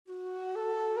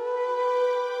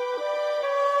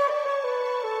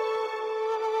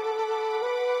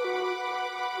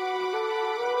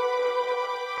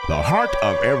The heart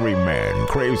of every man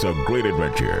craves a great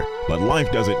adventure, but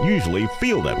life doesn't usually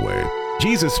feel that way.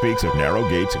 Jesus speaks of narrow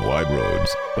gates and wide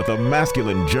roads, but the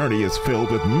masculine journey is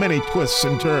filled with many twists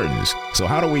and turns. So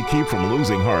how do we keep from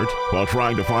losing heart while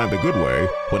trying to find the good way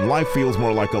when life feels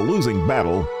more like a losing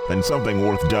battle than something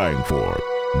worth dying for?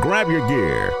 Grab your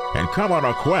gear and come on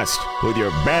a quest with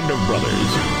your band of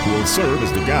brothers who will serve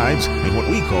as the guides in what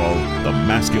we call the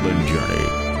masculine journey.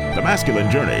 The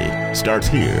masculine journey starts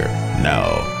here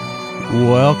now.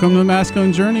 Welcome to the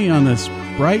Masculine Journey on this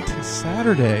bright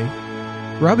Saturday.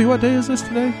 Robbie, what day is this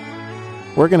today?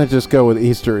 We're going to just go with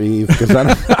Easter Eve. Because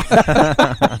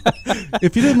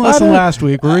if you didn't listen last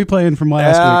week, we're replaying from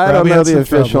last week. I Robbie don't know had the some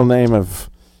official trouble. name of...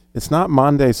 It's not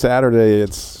Monday, Saturday. I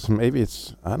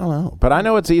don't know. But I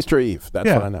know it's Easter Eve. That's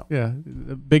what I know. Yeah,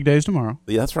 the big day's tomorrow.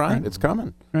 That's right. It's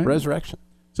coming. Right. Resurrection.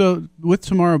 So with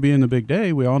tomorrow being the big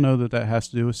day, we all know that has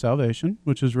to do with salvation,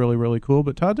 which is really, really cool.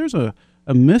 But Todd, there's a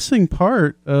missing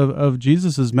part of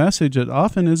Jesus' message that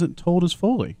often isn't told as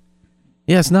fully.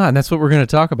 Yeah, it's not. And that's what we're going to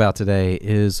talk about today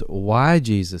is why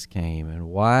Jesus came and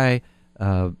why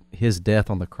his death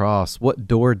on the cross. What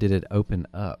door did it open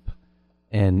up?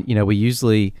 And, we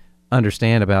usually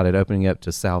understand about it opening up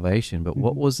to salvation, but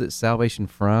what was it salvation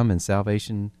from and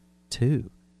salvation to?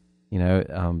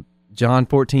 John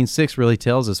 14:6 really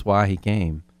tells us why he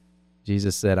came.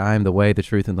 Jesus said, I am the way, the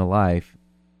truth, and the life.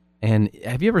 And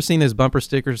have you ever seen those bumper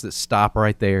stickers that stop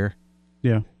right there?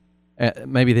 Yeah.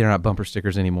 Maybe they're not bumper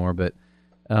stickers anymore, but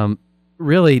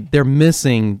really they're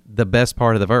missing the best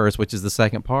part of the verse, which is the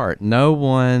second part. No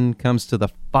one comes to the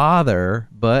Father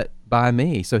but by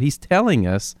me. So he's telling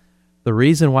us the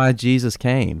reason why Jesus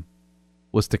came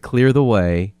was to clear the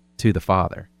way to the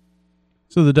Father.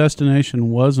 So the destination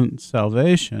wasn't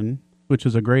salvation, which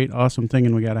is a great, awesome thing,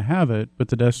 and we got to have it, but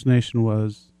the destination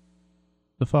was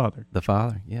the Father. The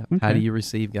Father, yeah. Okay. How do you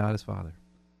receive God as Father?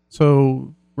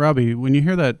 So, Robbie, when you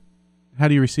hear that, how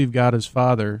do you receive God as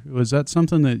Father, was that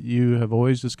something that you have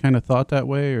always just kind of thought that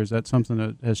way, or is that something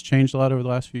that has changed a lot over the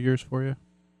last few years for you?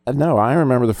 No, I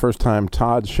remember the first time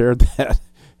Todd shared that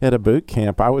at a boot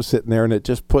camp. I was sitting there and it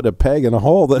just put a peg in a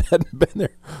hole that hadn't been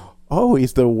there. Oh,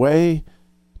 he's the way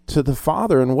to the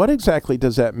Father. And what exactly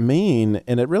does that mean?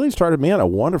 And it really started me on a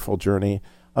wonderful journey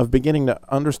of beginning to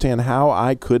understand how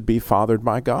I could be fathered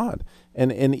by God.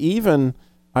 And even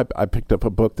I picked up a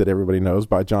book that everybody knows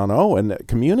by John Owen,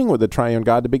 Communing with the Triune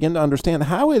God, to begin to understand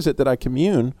how is it that I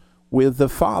commune with the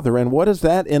Father, and what does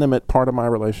that intimate part of my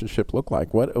relationship look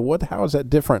like? How is that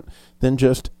different than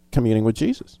just communing with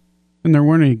Jesus? And there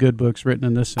weren't any good books written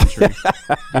in this century.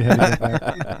 You had to go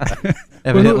back.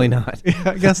 Evidently not. Yeah,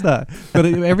 I guess not. But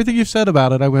everything you've said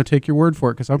about it, I'm going to take your word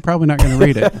for it because I'm probably not going to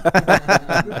read it.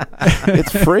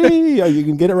 It's free. You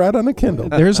can get it right on the Kindle.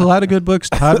 There's a lot of good books.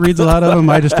 Todd reads a lot of them.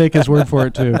 I just take his word for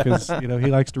it too because he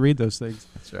likes to read those things.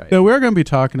 That's right. So we're going to be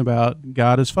talking about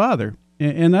God as Father.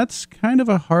 And that's kind of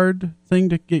a hard thing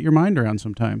to get your mind around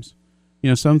sometimes.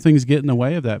 Some things get in the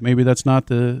way of that. Maybe that's not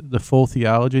the full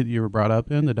theology that you were brought up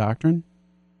in, the doctrine.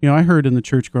 I heard in the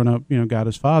church growing up, God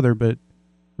is Father, but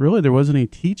really there wasn't any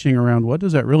teaching around what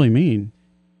does that really mean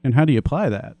and how do you apply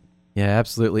that? Yeah,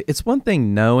 absolutely. It's one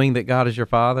thing knowing that God is your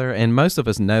Father, and most of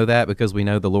us know that because we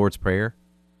know the Lord's Prayer.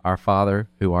 Our Father,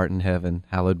 who art in heaven,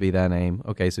 hallowed be thy name.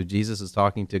 Okay, so Jesus is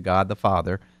talking to God the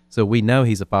Father, so we know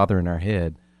he's a Father in our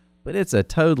head. But it's a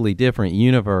totally different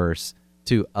universe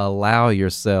to allow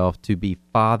yourself to be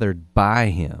fathered by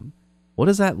him. What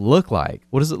does that look like?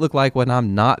 What does it look like when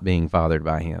I'm not being fathered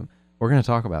by him? We're going to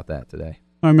talk about that today.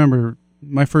 I remember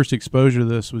my first exposure to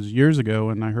this was years ago,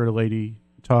 and I heard a lady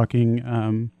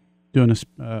talking, doing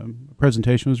a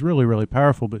presentation. It was really, really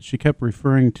powerful, but she kept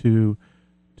referring to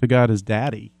God as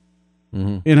Daddy.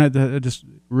 Mm-hmm. And it just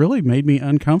really made me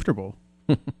uncomfortable.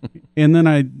 And then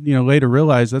I, later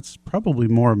realized that's probably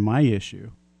more of my issue.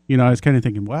 I was kind of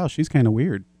thinking, wow, she's kind of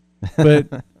weird.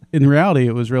 But in reality,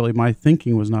 it was really my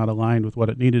thinking was not aligned with what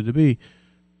it needed to be.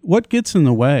 What gets in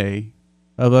the way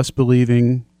of us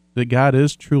believing that God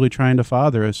is truly trying to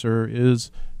father us or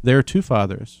is there to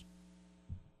father us?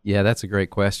 Yeah, that's a great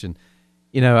question.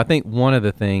 I think one of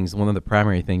the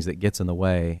primary things that gets in the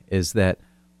way is that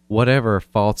whatever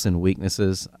faults and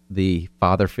weaknesses the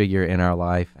father figure in our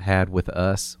life had with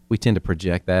us, we tend to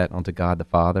project that onto God the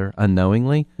Father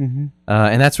unknowingly. Mm-hmm.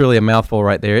 And that's really a mouthful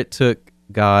right there. It took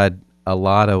God a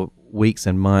lot of weeks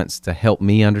and months to help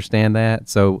me understand that.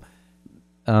 So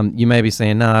you may be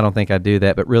saying, no, I don't think I do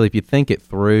that. But really, if you think it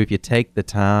through, if you take the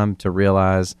time to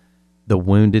realize the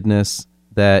woundedness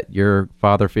that your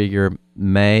father figure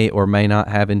may or may not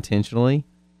have intentionally,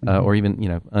 or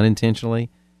even unintentionally,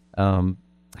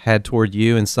 had toward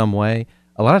you in some way,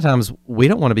 a lot of times we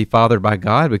don't want to be fathered by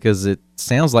God because it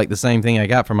sounds like the same thing I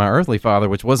got from my earthly father,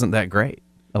 which wasn't that great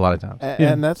a lot of times.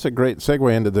 And that's a great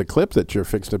segue into the clip that you're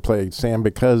fixed to play, Sam,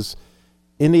 because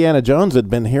Indiana Jones had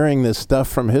been hearing this stuff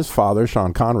from his father,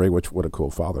 Sean Connery, which what a cool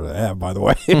father to have, by the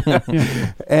way.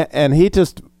 and he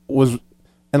just was,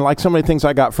 and like so many things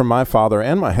I got from my father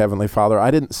and my heavenly father,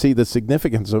 I didn't see the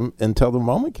significance of them until the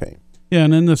moment came. Yeah,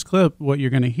 and in this clip, what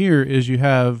you're going to hear is you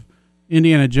have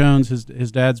Indiana Jones,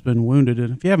 his dad's been wounded,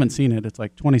 and if you haven't seen it, it's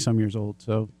like 20-some years old,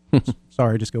 so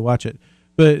sorry, just go watch it.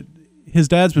 But his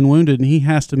dad's been wounded, and he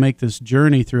has to make this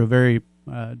journey through a very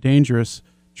dangerous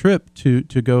trip to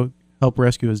go help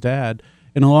rescue his dad.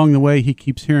 And along the way, he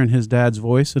keeps hearing his dad's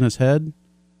voice in his head,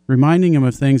 reminding him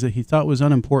of things that he thought was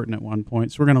unimportant at one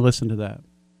point. So we're going to listen to that.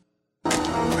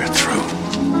 We're through.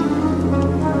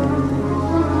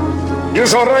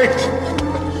 Yes, all right.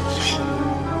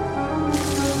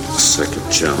 The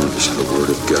second challenge is the word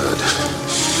of God.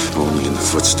 Only in the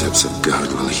footsteps of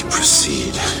God will he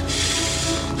proceed.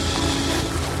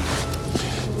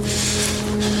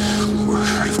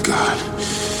 Word of God.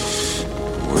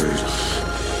 Word.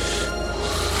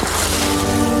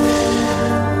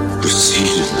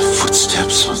 Proceed in the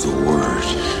footsteps of the word.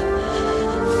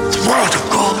 The word of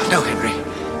God. No, Henry.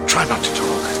 Try not to talk.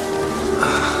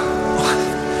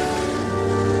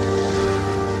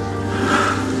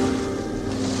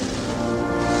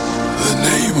 The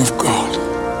name of God.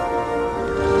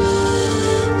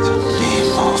 The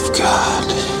name of God.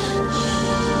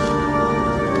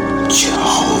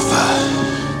 Jehovah.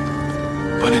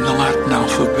 But in the Latin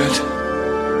alphabet,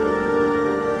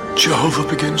 Jehovah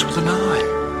begins with an I.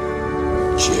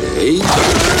 J.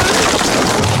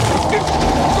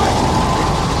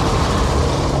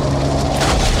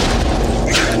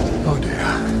 Oh dear.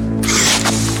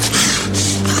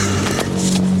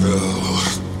 Oh.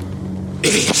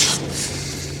 Idiot.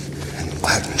 In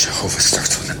Latin, Jehovah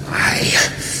starts with an I.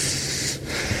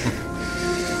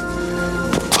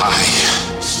 I.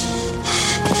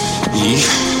 E.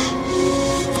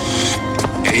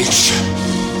 H.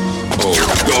 O.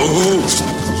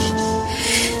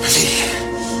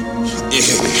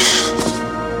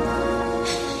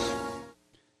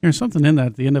 There's something in that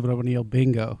at the end of it. I want to yell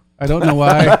bingo. I don't know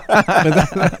why,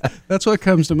 but that's what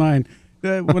comes to mind.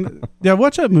 I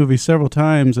watched that movie several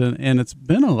times, and it's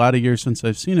been a lot of years since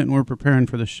I've seen it, and we're preparing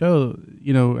for the show.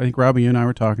 You know, I think Robbie, you and I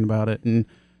were talking about it, and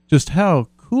just how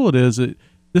cool it is.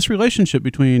 This relationship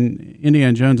between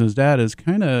Indiana Jones and his dad is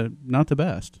kind of not the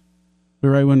best. But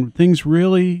right when things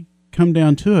really come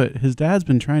down to it, his dad's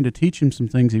been trying to teach him some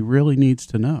things he really needs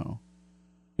to know.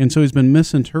 And so he's been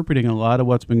misinterpreting a lot of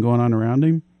what's been going on around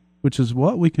him, which is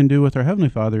what we can do with our Heavenly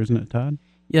Father, isn't it, Todd?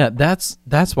 Yeah, that's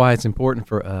why it's important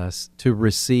for us to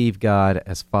receive God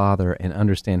as Father and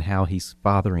understand how He's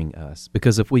fathering us.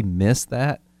 Because if we miss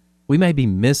that, we may be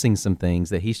missing some things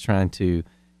that He's trying to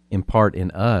impart in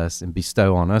us and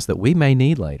bestow on us that we may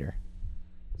need later.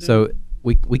 So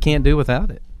we can't do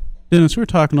without it. Dennis, we were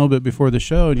talking a little bit before the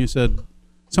show, and you said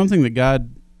something that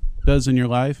God does in your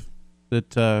life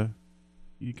that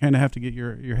you kind of have to get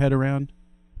your head around.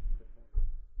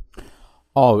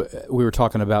 Oh, we were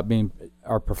talking about being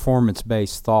our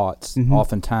performance-based thoughts. Mm-hmm.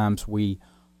 Oftentimes we,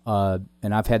 and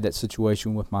I've had that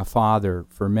situation with my father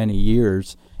for many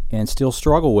years and still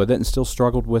struggle with it and still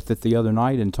struggled with it the other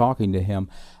night in talking to him.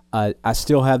 I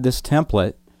still have this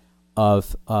template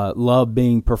of love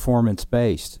being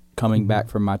performance-based coming back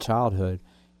from my childhood.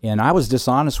 And I was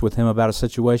dishonest with him about a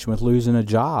situation with losing a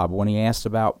job when he asked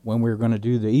about when we were going to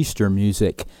do the Easter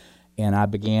music. And I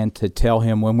began to tell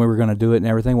him when we were going to do it and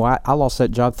everything. Well, I lost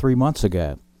that job 3 months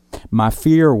ago. My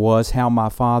fear was how my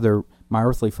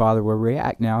earthly father, would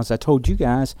react. Now, as I told you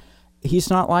guys, he's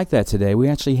not like that today. We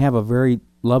actually have a very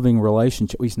loving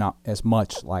relationship. He's not as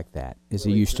much like that as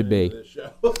he used to be.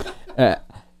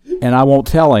 And I won't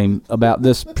tell him about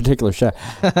this particular show.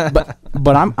 But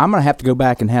I'm going to have to go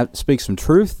back and speak some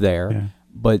truth there. Yeah.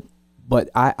 But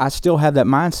I still have that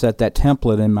mindset, that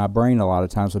template in my brain a lot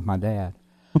of times with my dad.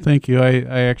 Well, thank you.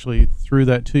 I actually threw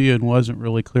that to you and wasn't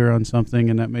really clear on something,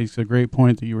 and that makes a great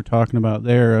point that you were talking about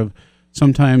there of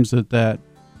sometimes that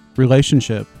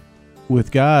relationship with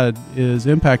God is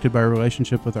impacted by a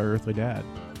relationship with our earthly dad.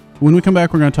 When we come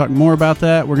back, we're going to talk more about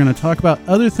that. We're going to talk about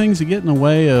other things that get in the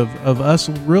way of us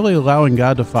really allowing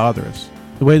God to father us,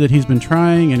 the way that He's been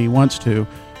trying and He wants to.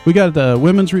 We got the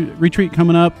women's retreat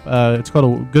coming up. It's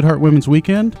called a Good Heart Women's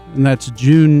Weekend, and that's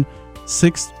June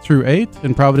 6th through 8th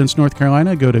in Providence, North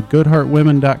Carolina. Go to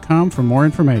goodheartwomen.com for more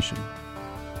information.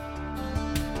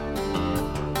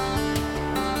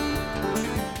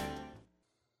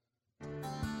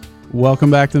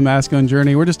 Welcome back to the Masculine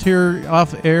Journey. We're just here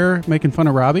off air making fun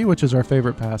of Robbie, which is our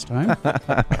favorite pastime.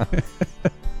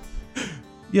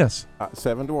 Yes.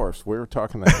 Seven Dwarfs. We were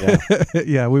talking that. Yeah,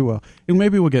 yeah, we will. And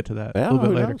maybe we'll get to that a little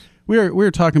bit later.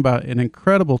 We're talking about an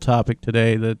incredible topic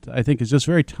today that I think is just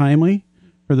very timely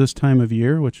for this time of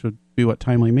year, which would be what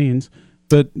timely means.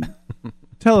 But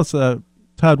tell us,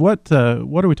 Todd, what are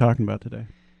we talking about today?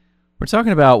 We're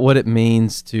talking about what it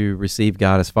means to receive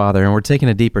God as Father, and we're taking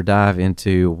a deeper dive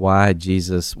into why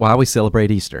we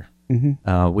celebrate Easter.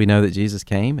 Mm-hmm. We know that Jesus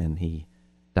came and he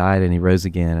died and he rose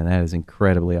again, and that is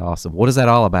incredibly awesome. What is that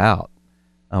all about?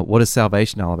 What is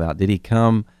salvation all about? Did he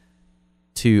come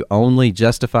to only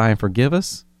justify and forgive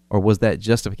us, or was that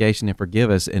justification and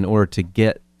forgive us in order to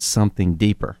get something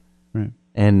deeper? Right.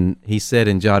 And he said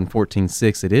in John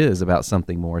 14:6, it is about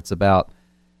something more. It's about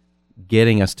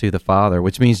getting us to the Father,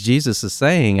 which means Jesus is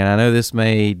saying, and I know this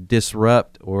may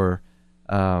disrupt or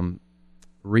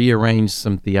rearrange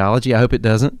some theology. I hope it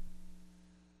doesn't.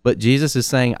 But Jesus is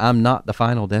saying, I'm not the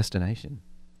final destination.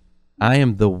 I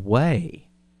am the way.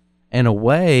 And a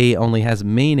way only has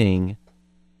meaning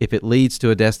if it leads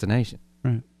to a destination.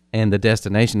 Right. And the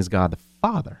destination is God the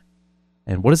Father.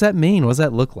 And what does that mean? What does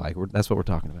that look like? That's what we're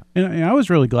talking about. And I was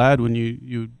really glad when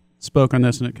you spoke on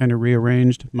this, and it kind of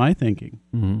rearranged my thinking.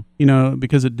 Mm-hmm.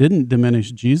 Because it didn't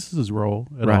diminish Jesus' role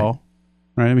at all.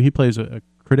 Right? I mean, he plays a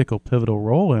critical, pivotal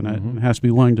role in it, and has to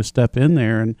be willing to step in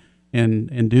there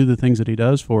and do the things that he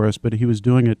does for us, but he was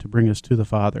doing it to bring us to the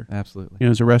Father. Absolutely.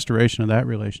 It's a restoration of that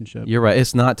relationship. You're right.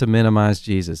 It's not to minimize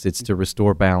Jesus. It's to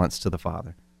restore balance to the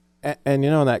Father. And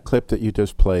in that clip that you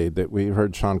just played, that we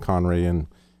heard Sean Connery and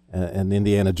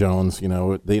Indiana Jones,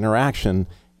 the interaction,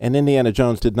 and Indiana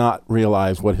Jones did not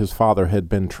realize what his father had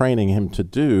been training him to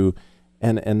do,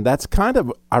 and that's kind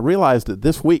of, I realized that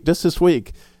this week,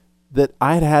 that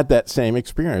I had that same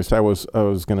experience. I was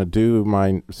going to do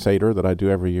my Seder that I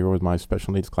do every year with my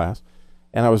special needs class,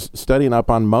 and I was studying up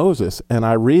on Moses, and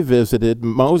I revisited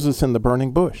Moses in the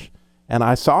burning bush, and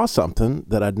I saw something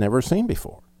that I'd never seen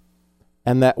before.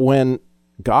 And that when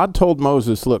God told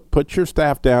Moses, look, put your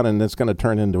staff down and it's going to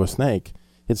turn into a snake,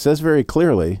 it says very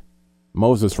clearly,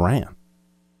 Moses ran.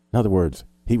 In other words,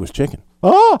 he was chicken.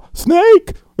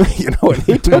 Snake! And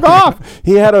he took off.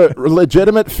 He had a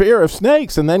legitimate fear of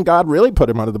snakes, and then God really put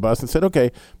him under the bus and said,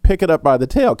 okay, pick it up by the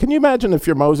tail. Can you imagine if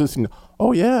you're Moses and,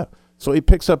 oh yeah. So he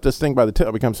picks up this thing by the tail,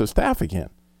 it becomes a staff again.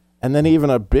 And then even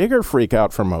a bigger freak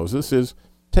out for Moses is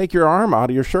take your arm out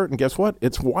of your shirt, and guess what?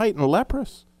 It's white and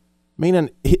leprous. Meaning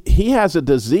he has a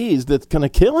disease that's going to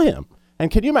kill him. And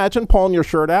can you imagine pulling your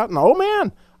shirt out and, oh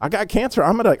man, I got cancer.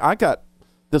 I got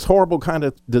this horrible kind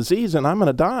of disease and I'm going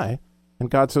to die.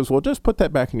 And God says, well, just put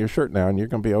that back in your shirt now and you're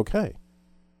going to be okay.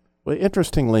 Well,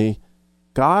 interestingly,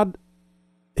 God,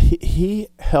 he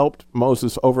helped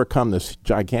Moses overcome this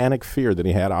gigantic fear that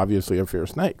he had, obviously a fear of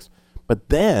snakes. But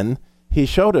then he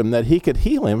showed him that he could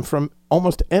heal him from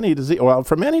almost any disease,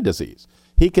 from any disease.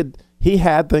 He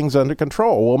had things under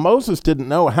control. Well, Moses didn't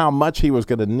know how much he was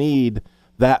going to need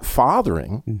that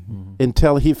fathering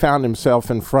until he found himself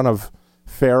in front of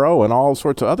Pharaoh and all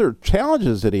sorts of other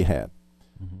challenges that he had.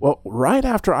 Well, right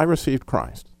after I received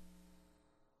Christ,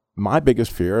 my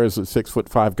biggest fear as a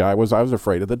 6'5" guy was I was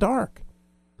afraid of the dark.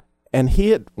 And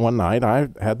one night I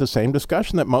had the same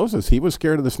discussion that Moses. He was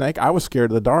scared of the snake. I was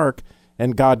scared of the dark.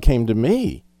 And God came to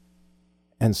me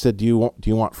and said, do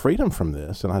you want freedom from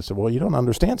this? And I said, well, you don't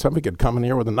understand. Somebody could come in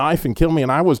here with a knife and kill me.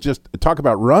 And I was just, talk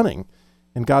about running.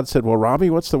 And God said, well, Robbie,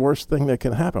 what's the worst thing that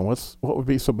can happen? What would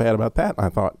be so bad about that? And I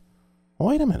thought,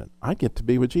 wait a minute, I get to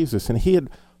be with Jesus. And he had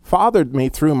fathered me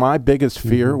through my biggest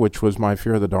fear, which was my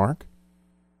fear of the dark.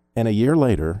 And a year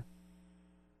later,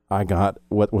 I got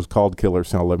what was called killer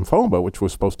cell lymphoma, which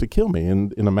was supposed to kill me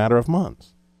in a matter of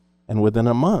months. And within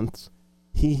a month,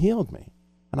 he healed me.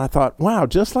 And I thought, wow,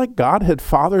 just like God had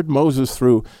fathered Moses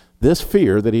through this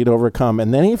fear that he'd overcome,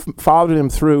 and then he fathered him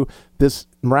through this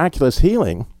miraculous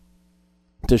healing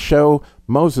to show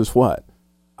Moses what?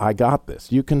 I got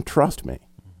this. You can trust me.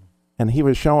 And he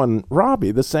was showing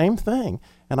Robbie the same thing.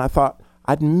 And I thought,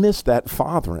 I'd missed that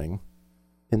fathering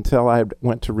until I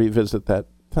went to revisit that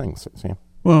thing. See?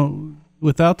 Well,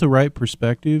 without the right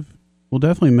perspective, we'll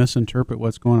definitely misinterpret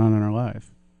what's going on in our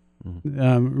life.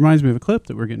 Reminds me of a clip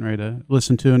that we're getting ready to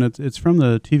listen to, and it's from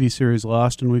the TV series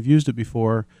Lost, and we've used it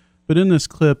before. But in this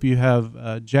clip, you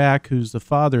have Jack, who's the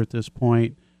father at this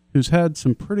point, who's had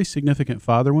some pretty significant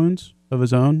father wounds of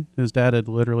his own. His dad had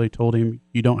literally told him,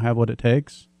 you don't have what it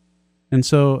takes. And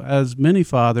so, as many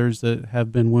fathers that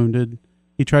have been wounded,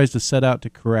 he tries to set out to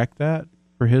correct that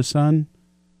for his son,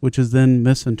 which is then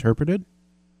misinterpreted.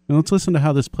 And let's listen to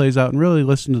how this plays out and really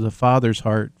listen to the father's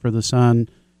heart for the son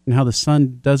and how the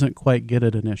son doesn't quite get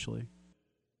it initially.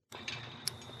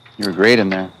 You were great in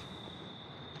there.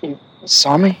 You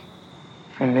saw me?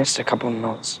 I missed a couple of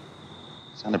notes.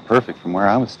 Sounded perfect from where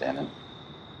I was standing.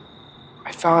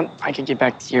 I thought I could get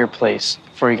back to your place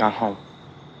before you got home.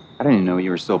 I didn't even know you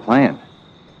were still playing.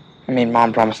 I made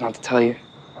Mom promise not to tell you.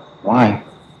 Why?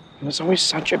 It was always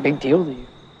such a big deal to you.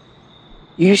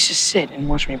 You used to sit and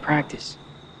watch me practice.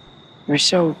 You were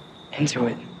so into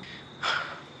it.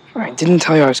 I didn't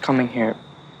tell you I was coming here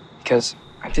because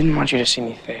I didn't want you to see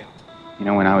me fail. You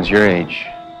know, when I was your age,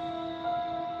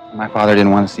 my father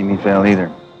didn't want to see me fail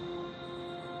either.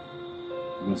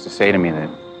 He used to say to me that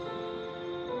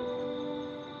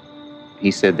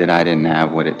he said that I didn't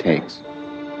have what it takes.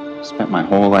 I spent my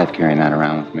whole life carrying that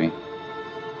around with me.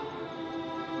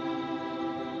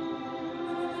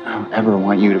 I don't ever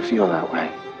want you to feel that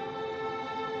way.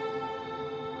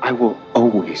 I will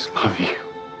always love you.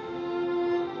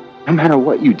 No matter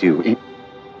what you do,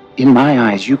 in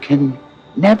my eyes, you can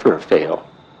never fail.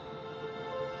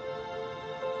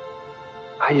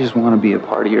 I just want to be a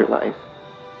part of your life.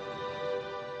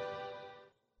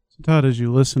 So Todd, as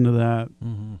you listen to that,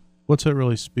 what's that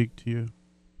really speak to you?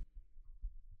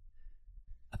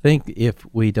 I think if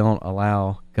we don't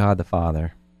allow God the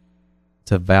Father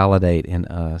to validate in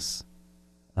us,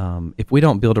 if we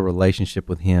don't build a relationship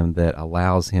with Him that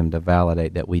allows Him to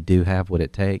validate that we do have what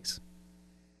it takes,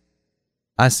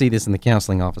 I see this in the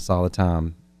counseling office all the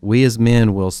time. We as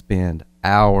men will spend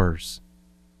hours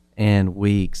and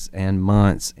weeks and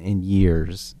months and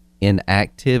years in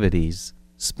activities,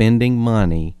 spending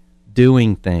money,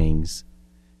 doing things,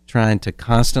 trying to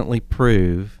constantly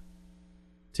prove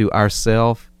to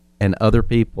ourselves and other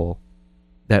people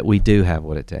that we do have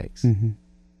what it takes. Mm-hmm.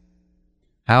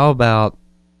 How about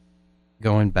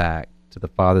going back to the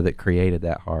Father that created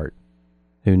that heart,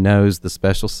 who knows the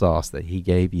special sauce that He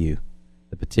gave you,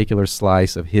 the particular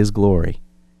slice of His glory,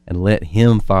 and let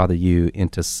Him father you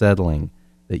into settling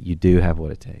that you do have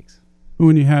what it takes?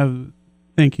 When you have,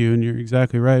 thank you, and you're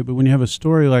exactly right, but when you have a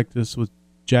story like this with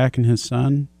Jack and his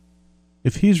son,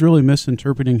 if he's really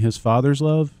misinterpreting his father's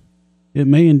love, it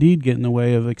may indeed get in the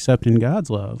way of accepting God's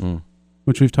love,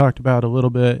 which we've talked about a little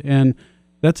bit. And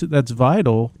that's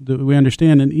vital that we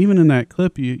understand. And even in that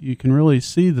clip, you can really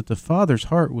see that the father's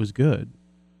heart was good.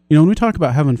 You know, when we talk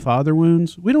about having father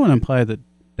wounds, we don't want to imply that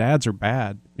dads are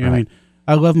bad. You know, I mean,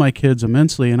 I love my kids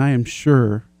immensely, and I am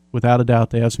sure, without a doubt,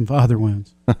 they have some father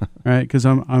wounds, right? Because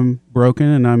I'm broken,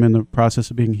 and I'm in the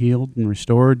process of being healed and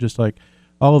restored, just like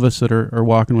all of us that are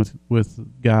walking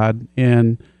with God.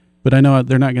 But I know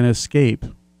they're not going to escape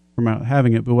from out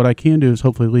having it. But what I can do is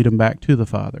hopefully lead them back to the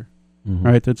Father,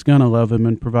 right? That's going to love them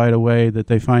and provide a way that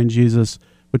they find Jesus,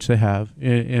 which they have,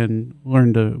 and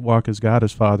learn to walk as God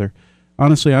as Father.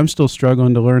 Honestly, I'm still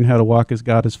struggling to learn how to walk as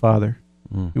God as Father.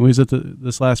 And we was at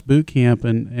this last boot camp,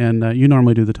 and you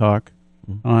normally do the talk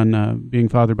on being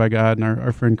fathered by God, and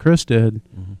our friend Chris did.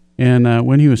 And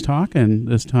when he was talking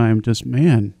this time, just,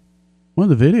 man, one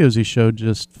of the videos he showed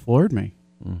just floored me.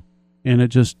 And it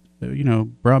just,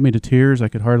 brought me to tears. I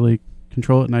could hardly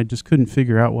control it, and I just couldn't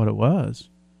figure out what it was.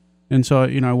 And so,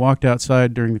 I walked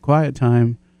outside during the quiet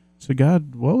time, said,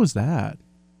 God, what was that?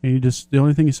 And the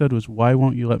only thing he said was, why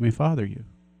won't you let me father you?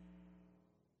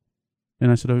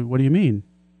 And I said, what do you mean?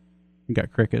 You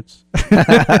got crickets. So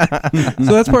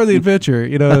that's part of the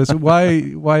adventure, so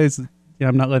why is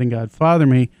I'm not letting God father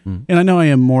me? And I know I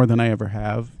am more than I ever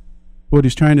have. What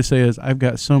he's trying to say is, I've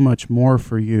got so much more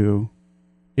for you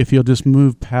if you'll just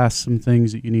move past some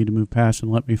things that you need to move past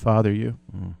and let me father you.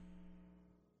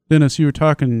 Dennis, you were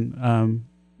talking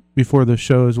before the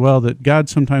show as well, that God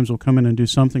sometimes will come in and do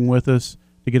something with us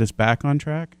to get us back on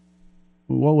track.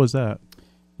 What was that?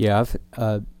 Yeah,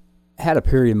 I've had a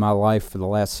period in my life for the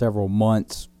last several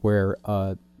months where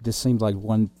this seems like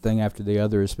one thing after the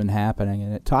other has been happening.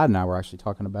 And Todd and I were actually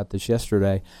talking about this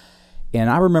yesterday. And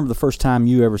I remember the first time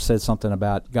you ever said something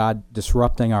about God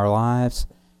disrupting our lives.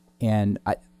 And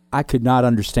I could not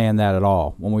understand that at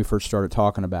all when we first started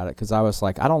talking about it, because I was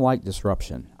like, I don't like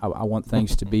disruption. I want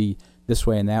things to be this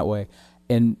way and that way.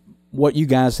 And what you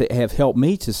guys have helped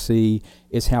me to see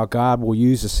is how God will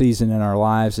use a season in our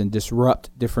lives and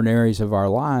disrupt different areas of our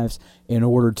lives in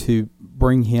order to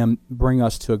bring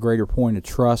us to a greater point of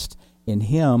trust in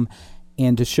Him,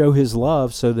 and to show His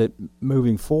love, so that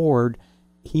moving forward,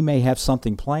 He may have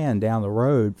something planned down the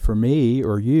road for me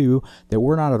or you that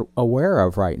we're not aware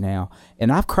of right now.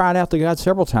 And I've cried out to God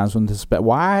several times when this, but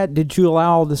why did you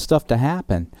allow all this stuff to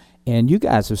happen? And you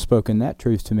guys have spoken that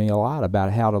truth to me a lot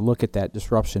about how to look at that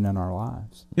disruption in our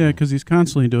lives. Yeah, because He's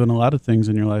constantly doing a lot of things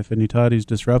in your life. And Todd, He's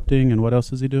disrupting, and what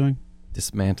else is He doing?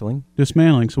 Dismantling.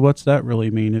 So what's that really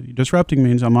mean? Disrupting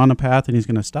means I'm on a path and he's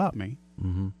going to stop me.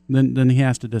 Mm-hmm. Then he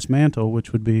has to dismantle,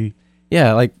 which would be...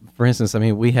 Yeah, like, for instance, I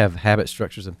mean, we have habit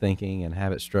structures of thinking and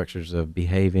habit structures of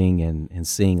behaving and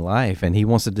seeing life, and he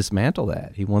wants to dismantle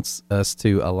that. He wants us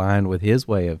to align with his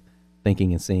way of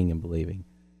thinking and seeing and believing.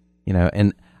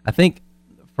 And I think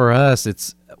for us,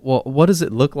 it's, well, what does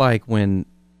it look like when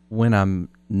I'm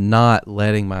not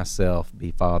letting myself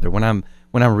be father, when I'm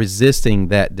resisting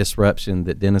that disruption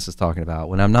that Dennis is talking about,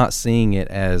 when I'm not seeing it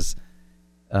as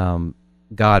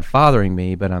God fathering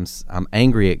me, but I'm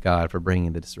angry at God for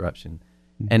bringing the disruption.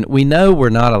 And we know we're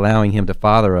not allowing him to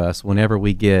father us whenever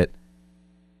we get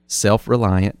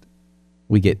self-reliant,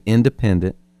 we get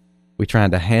independent, we're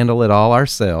trying to handle it all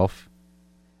ourselves.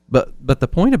 But the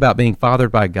point about being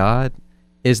fathered by God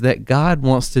is that God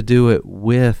wants to do it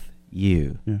with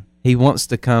you. Yeah. He wants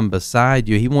to come beside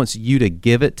you. He wants you to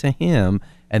give it to him,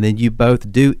 and then you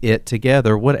both do it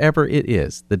together, whatever it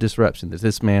is, the disruption, the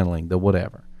dismantling, the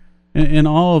whatever. And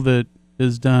all of it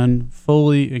is done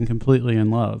fully and completely in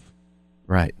love.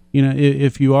 Right.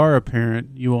 If you are a parent,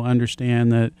 you will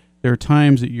understand that there are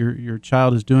times that your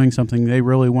child is doing something they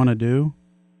really want to do,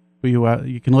 but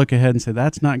you can look ahead and say,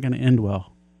 that's not going to end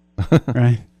well.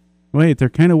 Right? Wait, they're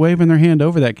kind of waving their hand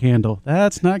over that candle.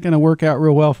 That's not going to work out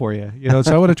real well for you.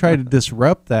 So I want to try to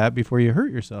disrupt that before you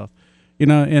hurt yourself.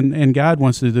 And God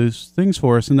wants to do those things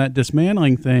for us. And that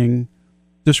dismantling thing,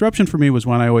 disruption for me was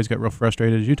one I always got real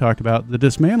frustrated, as you talked about. The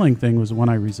dismantling thing was the one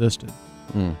I resisted.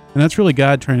 And that's really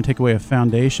God trying to take away a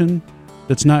foundation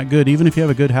that's not good. Even if you have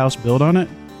a good house built on it,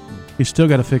 you still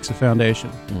got to fix the foundation.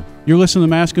 You're listening to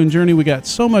The Masculine Journey. We got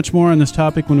so much more on this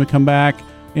topic when we come back,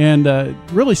 and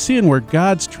really seeing where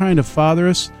God's trying to father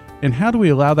us and how do we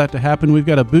allow that to happen. We've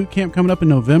got a boot camp coming up in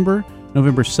November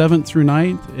 7th through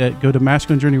 9th. Go to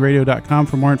masculinejourneyradio.com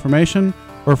for more information.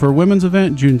 Or for a women's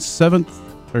event, June 7th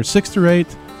or 6th through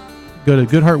 8th, go to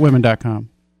goodheartwomen.com.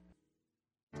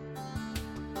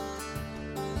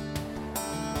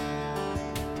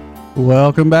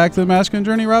 Welcome back to The Masculine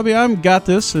Journey. Robbie, I'm got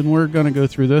this, and we're going to go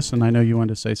through this, and I know you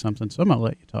wanted to say something, so I'm going to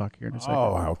let you talk here in a second.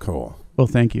 Oh, how cool. Well,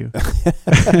 thank you.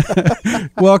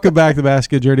 Welcome back to The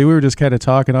Masculine Journey. We were just kind of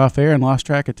talking off air and lost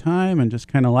track of time and just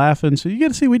kind of laughing, so you get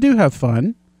to see we do have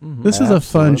fun. Mm-hmm. This is a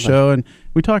fun show, and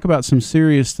we talk about some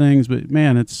serious things, but,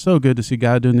 man, it's so good to see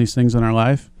God doing these things in our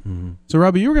life. Mm-hmm. So,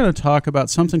 Robbie, you were going to talk about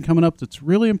something coming up that's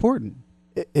really important.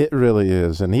 It really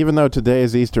is. And even though today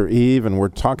is Easter Eve and we're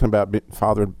talking about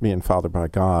being fathered by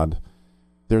God,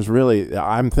 there's really,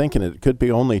 I'm thinking it could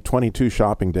be only 22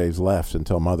 shopping days left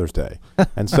until Mother's Day.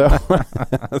 And so,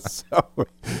 so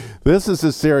this is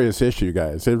a serious issue,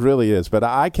 guys. It really is. But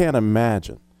I can't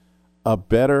imagine a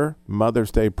better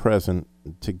Mother's Day present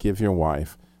to give your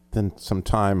wife than some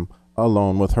time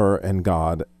alone with her and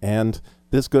God. And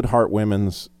this Good Heart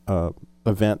Women's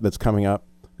event that's coming up,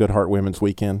 Good Heart Women's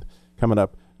Weekend, coming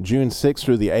up June 6th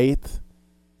through the 8th.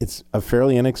 It's a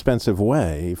fairly inexpensive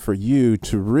way for you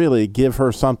to really give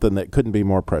her something that couldn't be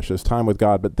more precious, time with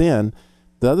God. But then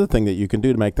the other thing that you can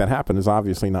do to make that happen is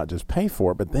obviously not just pay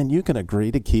for it, but then you can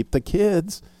agree to keep the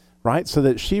kids, right? So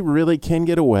that she really can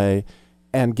get away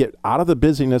and get out of the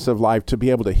busyness of life to be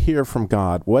able to hear from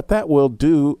God. What that will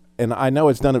do, and I know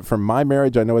it's done it for my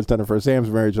marriage, I know it's done it for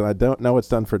Sam's marriage, and I don't know it's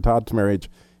done for Todd's marriage.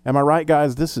 Am I right,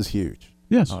 guys? This is huge.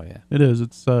 Yes, oh, yeah. It is.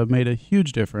 It's made a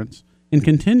huge difference and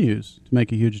continues to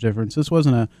make a huge difference. This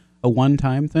wasn't a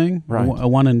one-time thing, right. a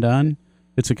one and done.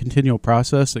 It's a continual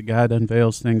process that God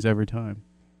unveils things every time,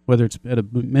 whether it's at a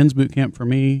men's boot camp for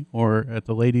me or at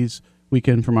the ladies'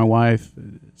 weekend for my wife.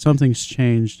 Something's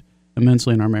changed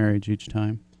immensely in our marriage each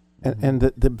time. And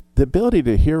the ability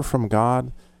to hear from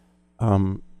God,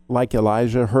 like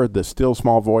Elijah heard the still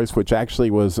small voice, which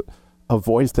actually was a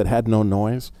voice that had no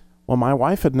noise. Well, my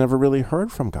wife had never really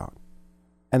heard from God.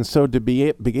 And so to be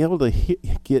able to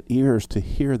get ears to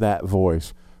hear that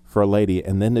voice for a lady,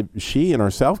 and then she and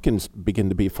herself can begin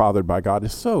to be fathered by God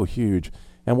is so huge.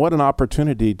 And what an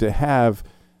opportunity to have,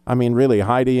 I mean, really,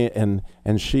 Heidi and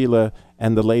Sheila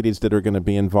and the ladies that are going to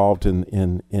be involved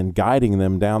in guiding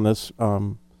them down this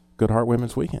Good Heart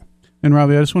Women's Weekend. And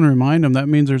Robbie, I just want to remind them that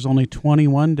means there's only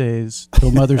 21 days till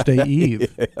Mother's Day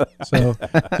Eve. Yeah. So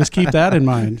just keep that in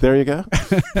mind. There you go.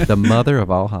 The mother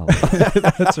of all holidays.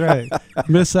 That's right.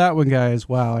 Miss that one, guys.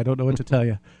 Wow, I don't know what to tell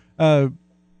you.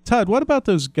 Todd, what about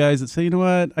those guys that say, you know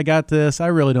what, I got this. I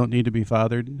really don't need to be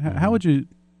fathered. How would you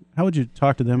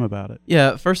talk to them about it?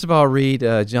 Yeah, first of all, read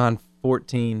John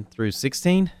 14 through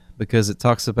 16 because it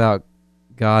talks about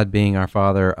God being our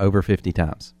Father over 50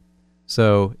 times.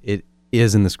 So it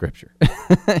is in the scripture.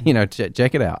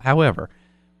 Check it out. However,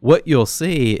 what you'll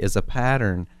see is a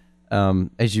pattern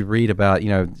as you read about,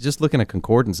 just look in a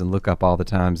concordance and look up all the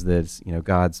times that,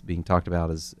 God's being talked about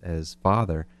as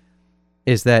Father,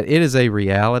 is that it is a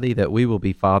reality that we will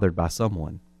be fathered by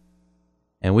someone.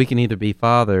 And we can either be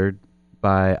fathered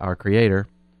by our Creator,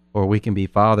 or we can be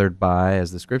fathered by,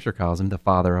 as the Scripture calls him, the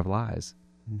father of lies.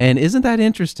 Mm-hmm. And isn't that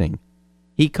interesting?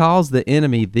 He calls the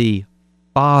enemy the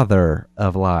father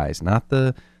of lies, not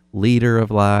the leader of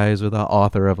lies or the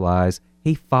author of lies.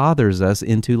 He fathers us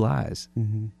into lies.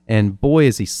 Mm-hmm. And boy,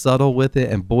 is he subtle with it,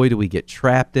 and boy, do we get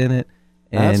trapped in it.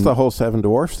 And that's the whole Seven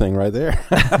Dwarfs thing right there.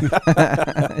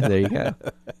 There you go.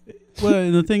 Well,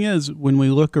 and the thing is, when we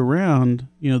look around,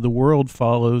 the world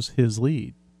follows his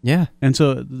lead. Yeah. And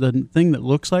so the thing that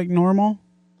looks like normal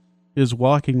is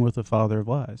walking with the father of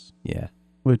lies. Yeah.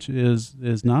 Which is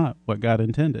not what God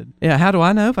intended. Yeah, how do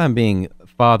I know if I'm being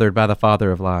fathered by the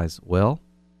father of lies? Well,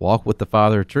 walk with the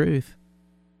father of truth,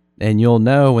 and you'll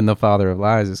know when the father of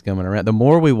lies is coming around. The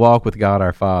more we walk with God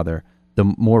our Father, the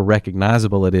more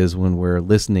recognizable it is when we're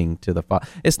listening to the Father.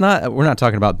 We're not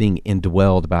talking about being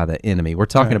indwelled by the enemy. We're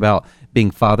talking about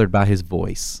being fathered by his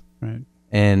voice. Right.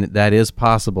 And that is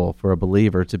possible for a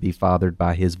believer to be fathered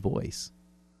by his voice.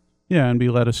 Yeah, and be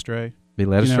led astray.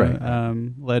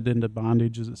 Led into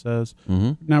bondage, as it says.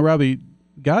 Mm-hmm. Now, Robbie,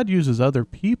 God uses other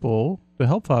people to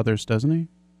help fathers, doesn't he?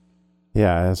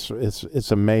 Yeah,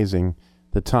 it's amazing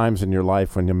the times in your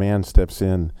life when your man steps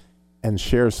in and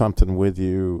shares something with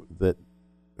you that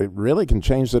it really can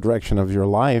change the direction of your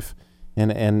life.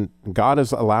 And God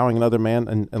is allowing another man,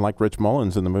 and like Rich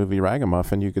Mullins in the movie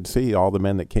Ragamuffin, you could see all the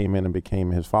men that came in and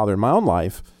became his father. In my own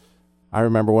life, I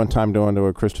remember one time going to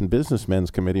a Christian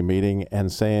Businessmen's Committee meeting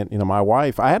and saying, my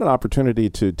wife, I had an opportunity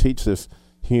to teach this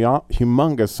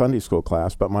humongous Sunday school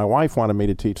class, but my wife wanted me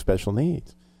to teach special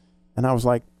needs. And I was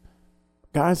like,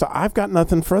 guys, I've got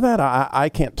nothing for that. I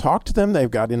can't talk to them.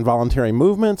 They've got involuntary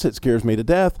movements. It scares me to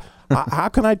death. How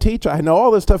can I teach? I know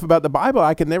all this stuff about the Bible.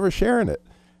 I could never share in it.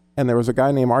 And there was a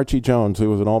guy named Archie Jones who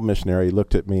was an old missionary. He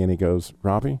looked at me and he goes,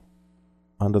 Robbie,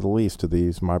 under the least of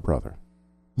these, my brother.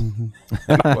 Mm-hmm.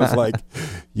 And I was like,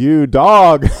 you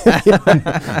dog.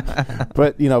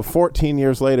 But, 14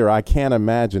 years later, I can't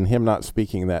imagine him not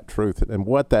speaking that truth and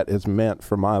what that has meant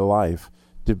for my life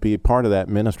to be part of that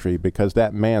ministry, because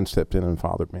that man stepped in and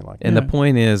fathered me like that. And the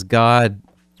point is, God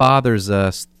fathers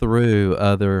us through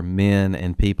other men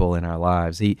and people in our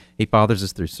lives. He fathers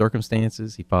us through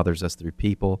circumstances. He fathers us through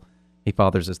people. He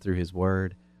fathers us through his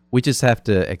word. We just have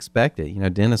to expect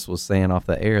it. Dennis was saying off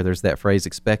the air, there's that phrase,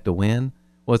 expect to win.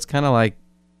 Well, it's kind of like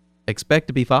expect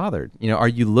to be fathered. Are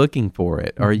you looking for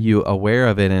it? Mm-hmm. Are you aware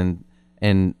of it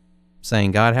and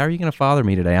saying, God, how are you going to father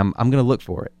me today? I'm going to look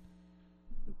for it.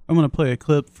 I'm going to play a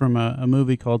clip from a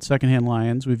movie called Secondhand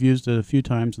Lions. We've used it a few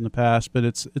times in the past, but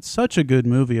it's such a good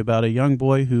movie about a young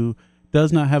boy who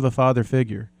does not have a father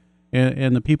figure.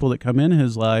 And the people that come in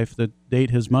his life that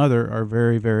date his mother are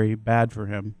very, very bad for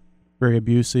him, very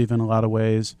abusive in a lot of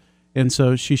ways. And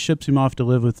so she ships him off to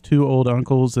live with two old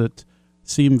uncles that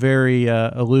seem very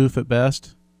aloof at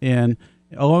best. And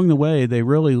along the way, they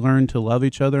really learn to love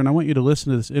each other. And I want you to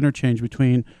listen to this interchange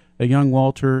between a young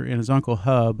Walter and his Uncle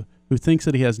Hub, who thinks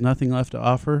that he has nothing left to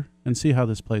offer, and see how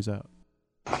this plays out.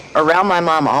 Around my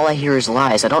mom, all I hear is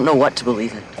lies. I don't know what to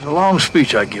believe in. The long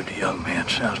speech I give to young men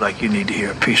sounds like you need to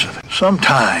hear a piece of it.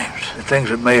 Sometimes the things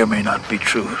that may or may not be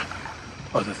true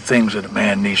are the things that a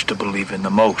man needs to believe in the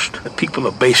most. That people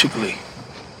are basically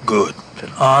good.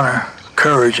 That honor,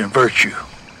 courage, and virtue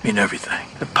mean everything.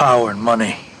 That power and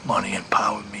money and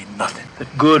power mean nothing.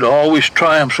 That good always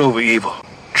triumphs over evil.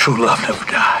 True love never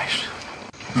dies.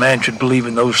 Man should believe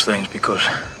in those things because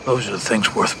those are the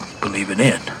things worth believing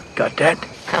in. Got that?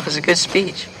 That was a good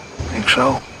speech. Think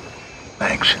so?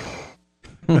 Thanks.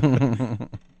 When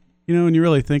you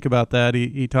really think about that,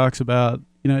 he talks about,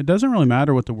 it doesn't really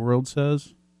matter what the world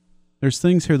says. There's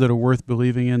things here that are worth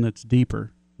believing in that's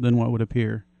deeper than what would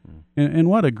appear. And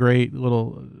what a great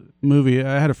little movie.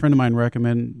 I had a friend of mine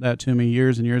recommend that to me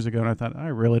years and years ago, and I thought, I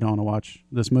really don't want to watch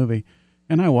this movie.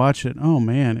 And I watched it. Oh,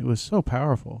 man, it was so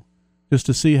powerful. Just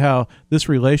to see how this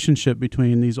relationship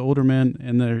between these older men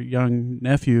and their young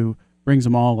nephew brings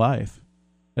them all life.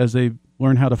 As they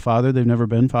learn how to father, they've never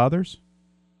been fathers,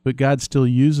 but God still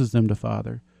uses them to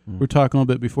father. We're talking a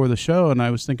little bit before the show, and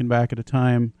I was thinking back at a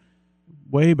time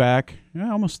way back,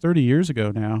 almost 30 years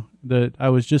ago now, that I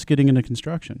was just getting into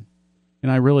construction. And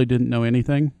I really didn't know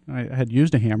anything. I had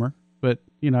used a hammer, but,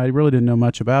 I really didn't know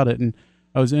much about it. And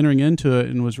I was entering into it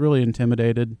and was really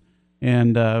intimidated.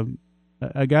 And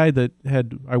a guy that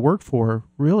I worked for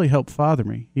really helped father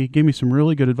me. He gave me some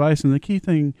really good advice. And the key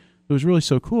thing that was really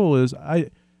so cool is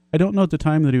I don't know at the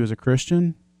time that he was a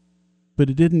Christian, but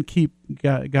it didn't keep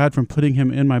God from putting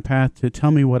him in my path to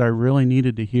tell me what I really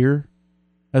needed to hear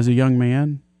as a young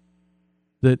man.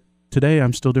 That today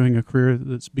I'm still doing a career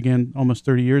that's began almost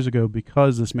 30 years ago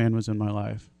because this man was in my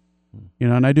life. You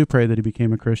know, and I do pray that he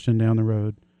became a Christian down the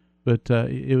road. But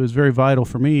it was very vital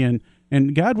for me.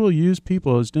 And God will use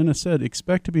people, as Dennis said,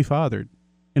 expect to be fathered.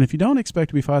 And if you don't expect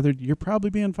to be fathered, you're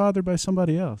probably being fathered by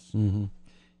somebody else. Mm-hmm.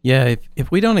 Yeah,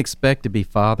 if we don't expect to be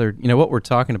fathered, you know, what we're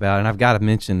talking about, and I've got to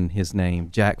mention his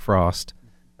name, Jack Frost,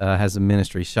 has a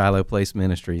ministry, Shiloh Place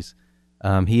Ministries.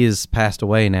 He has passed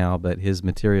away now, but his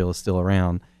material is still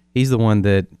around. He's the one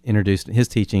that introduced, his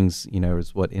teachings, you know,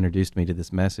 is what introduced me to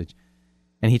this message.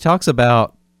 And he talks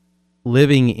about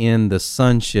living in the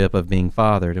sonship of being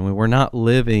fathered, and when we're not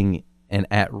living and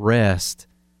at rest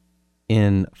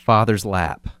in Father's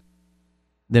lap,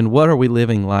 then what are we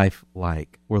living life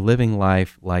like? We're living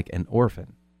life like an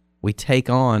orphan. We take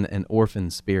on an orphan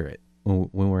spirit when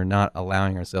we're not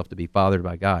allowing ourselves to be fathered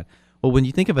by God. Well, when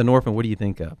you think of an orphan, what do you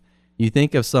think of? You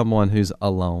think of someone who's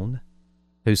alone,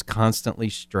 who's constantly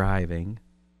striving.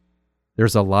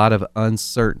 There's a lot of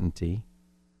uncertainty.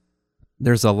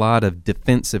 There's a lot of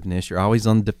defensiveness. You're always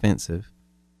on the defensive.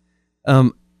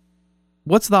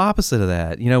 What's the opposite of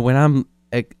that? You know, when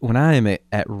I am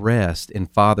at rest in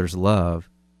Father's love,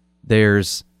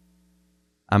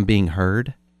 I'm being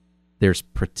heard. There's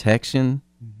protection.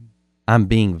 Mm-hmm. I'm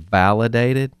being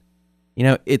validated. You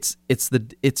know, it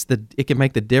can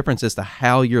make the difference as to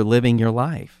how you're living your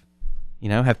life. You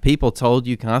know, have people told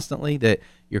you constantly that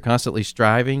you're constantly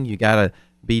striving? You got to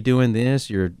be doing this.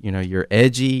 You're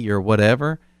edgy. You're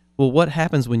whatever. Well, what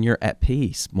happens when you're at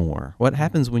peace more? What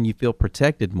happens when you feel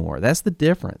protected more? That's the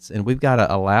difference. And we've got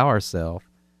to allow ourselves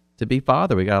to be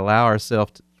Father. We got to allow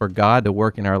ourselves for God to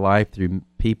work in our life through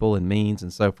people and means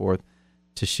and so forth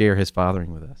to share his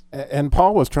fathering with us. And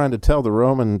Paul was trying to tell the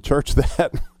Roman church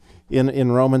that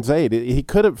in Romans 8. He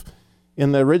could have,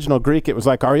 in the original Greek, it was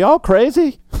like, are y'all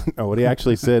crazy? No, what he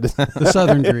actually said. The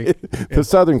Southern Greek. The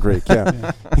Southern Greek,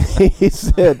 yeah. He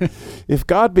said, if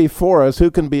God be for us, who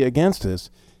can be against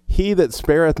us? He that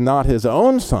spareth not his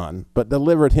own son, but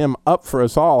delivered him up for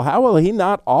us all, how will he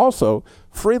not also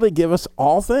freely give us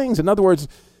all things? In other words,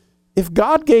 if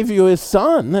God gave you his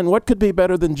son, then what could be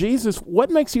better than Jesus? What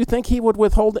makes you think he would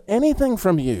withhold anything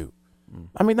from you?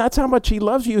 I mean, that's how much he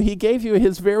loves you. He gave you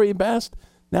his very best.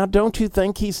 Now, don't you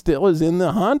think he still is in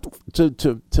the hunt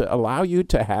to allow you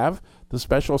to have the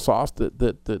special sauce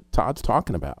that Todd's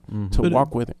talking about, to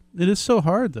walk with him? It is so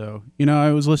hard, though. You know,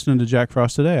 I was listening to Jack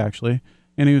Frost today, actually,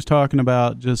 and he was talking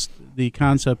about just the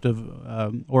concept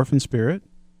of orphan spirit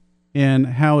and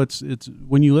how it's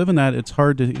when you live in that, it's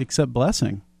hard to accept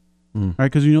blessing, right?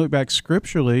 Because when you look back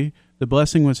scripturally, the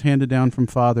blessing was handed down from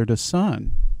father to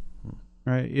son,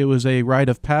 right? It was a rite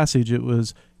of passage. It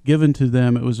was given to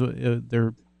them. It was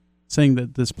they're saying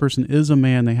that this person is a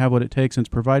man. They have what it takes, and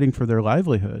it's providing for their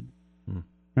livelihood,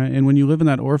 right? And when you live in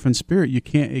that orphan spirit, you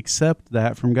can't accept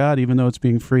that from God, even though it's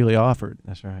being freely offered.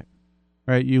 That's right.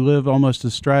 Right, you live almost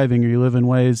as striving, or you live in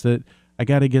ways that I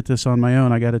got to get this on my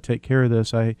own. I got to take care of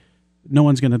this. No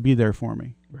one's going to be there for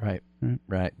me. Right.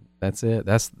 That's it.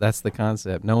 That's the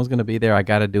concept. No one's going to be there. I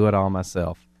got to do it all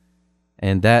myself,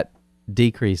 and that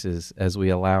decreases as we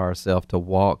allow ourselves to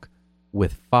walk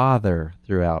with Father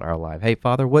throughout our life. Hey,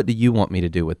 Father, what do you want me to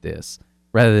do with this?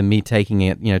 Rather than me taking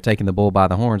the bull by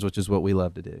the horns, which is what we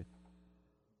love to do.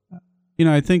 You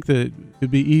know, I think that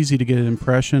it'd be easy to get an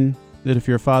impression that if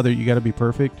you're a father, you got to be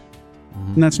perfect.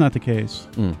 And that's not the case.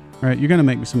 Right? You're going to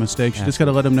make some mistakes. You just got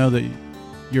to let them know that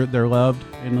they're loved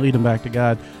and lead them back to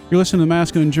God. You're listening to The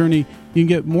Masculine Journey. You can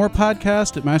get more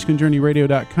podcasts at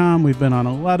masculinejourneyradio.com. We've been on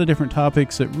a lot of different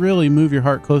topics that really move your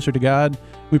heart closer to God.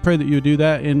 We pray that you would do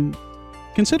that, and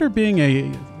consider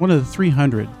being one of the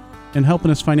 300 and helping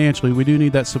us financially. We do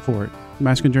need that support.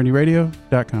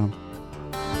 masculinejourneyradio.com.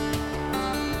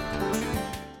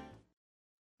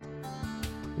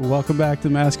 Welcome back to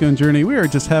The Masculine Journey. We are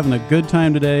just having a good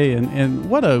time today, and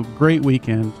what a great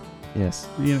weekend. Yes.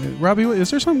 You know, Robbie,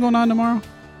 is there something going on tomorrow?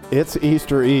 It's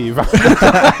Easter Eve.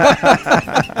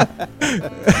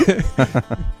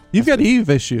 You've got Eve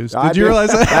issues. Did you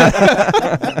realize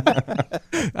that?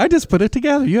 I just put it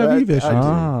together. You have Eve issues.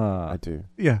 I do.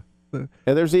 Yeah. And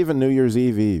there's even New Year's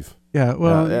Eve. Yeah,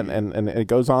 well, and it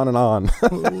goes on and on.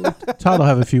 Todd will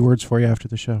have a few words for you after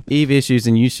the show. Eve issues,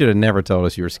 and you should have never told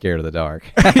us you were scared of the dark.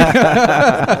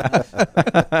 That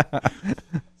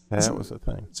was the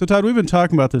thing. So, Todd, we've been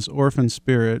talking about this orphan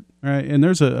spirit, right? And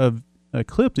there's a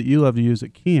clip that you love to use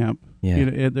at camp. Yeah.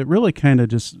 It really kind of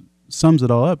just sums it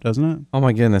all up, doesn't it? Oh,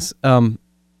 my goodness.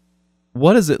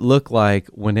 what does it look like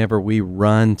whenever we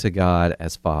run to God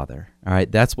as Father? All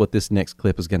right, that's what this next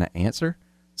clip is going to answer.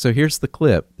 So here's the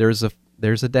clip. There's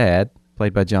a dad,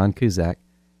 played by John Cusack,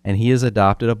 and he has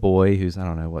adopted a boy who's,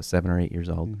 7 or 8 years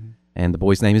old. Mm-hmm. And the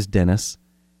boy's name is Dennis.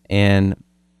 And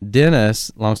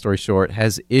Dennis, long story short,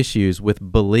 has issues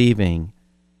with believing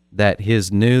that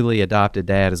his newly adopted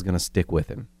dad is going to stick with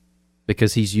him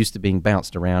because he's used to being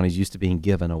bounced around. He's used to being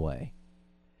given away.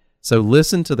 So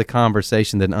listen to the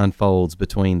conversation that unfolds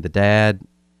between the dad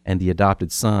and the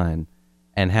adopted son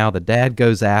and how the dad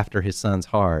goes after his son's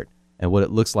heart and what it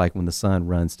looks like when the son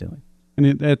runs to him.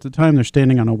 And at the time, they're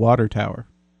standing on a water tower,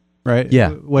 right?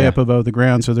 Yeah. Way up above the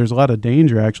ground. So there's a lot of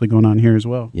danger actually going on here as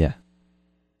well. Yeah.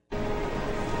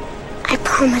 I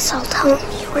promise I'll tell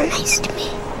him you were nice to me.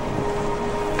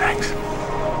 Thanks.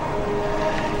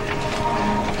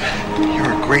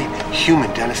 You're a great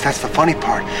human, Dennis. That's the funny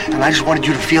part. And I just wanted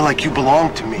you to feel like you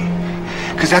belong to me.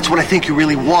 Because that's what I think you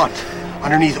really want.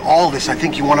 Underneath all this, I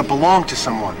think you want to belong to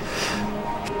someone.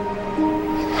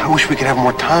 I wish we could have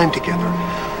more time together.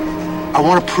 I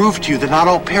want to prove to you that not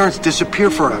all parents disappear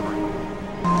forever.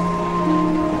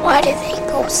 Why do they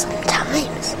go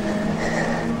sometimes?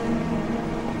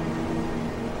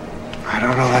 I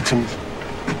don't know.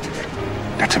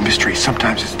 That's a mystery.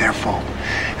 Sometimes it's their fault,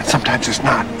 and sometimes it's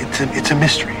not. It's a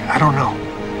mystery. I don't know.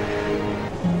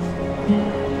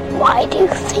 Why do you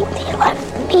think they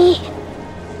left me?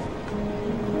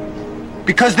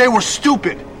 Because they were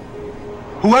stupid.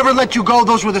 Whoever let you go,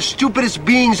 those were the stupidest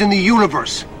beings in the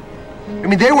universe. I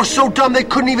mean, they were so dumb they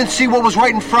couldn't even see what was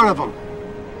right in front of them.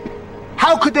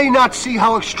 How could they not see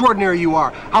how extraordinary you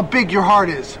are, how big your heart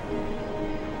is?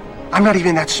 I'm not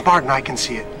even that smart and I can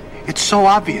see it. It's so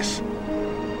obvious.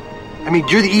 I mean,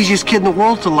 you're the easiest kid in the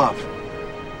world to love.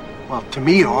 Well, to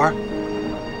me you are.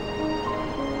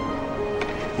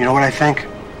 You know what I think?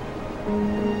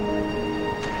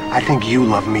 I think you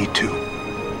love me too.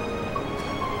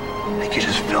 I think you're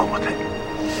just filled with it.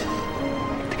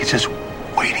 I think it's just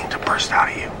waiting to burst out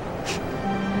of you.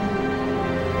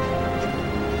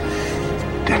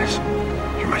 Dennis,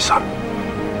 you're my son.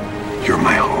 You're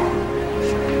my home.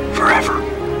 Forever.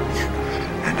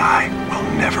 And I will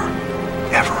never,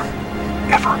 ever,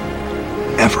 ever,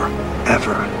 ever,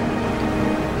 ever,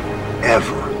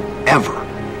 ever, ever,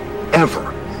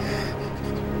 ever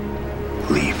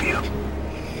leave you.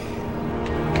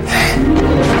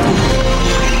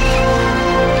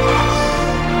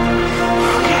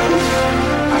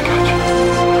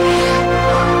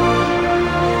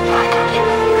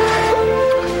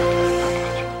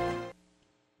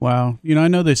 Wow. I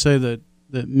know they say that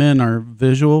men are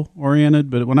visual oriented,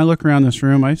 but when I look around this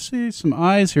room, I see some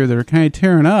eyes here that are kind of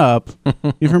tearing up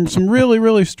from some really,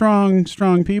 really strong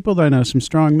people that I know, some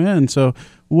strong men. So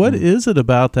what is it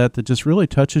about that just really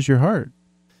touches your heart?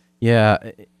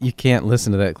 Yeah, you can't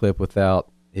listen to that clip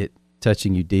without it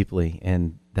touching you deeply,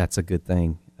 and that's a good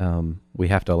thing. We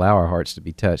have to allow our hearts to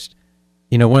be touched.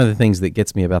 One of the things that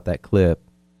gets me about that clip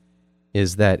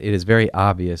is that it is very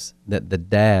obvious that the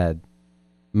dad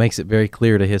makes it very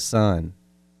clear to his son,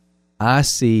 I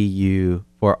see you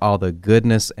for all the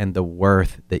goodness and the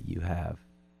worth that you have.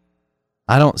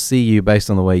 I don't see you based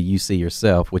on the way you see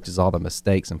yourself, which is all the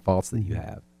mistakes and faults that you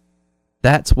have.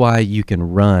 That's why you can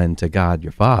run to God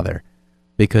your Father,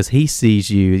 because he sees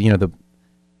you,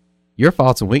 your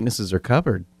faults and weaknesses are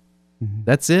covered. Mm-hmm.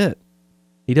 That's it.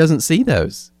 He doesn't see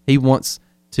those. He wants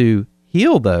to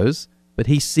heal those, but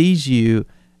he sees you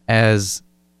as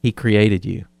he created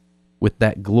you, with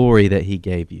that glory that he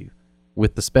gave you,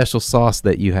 with the special sauce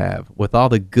that you have, with all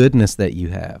the goodness that you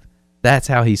have. That's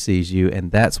how he sees you, and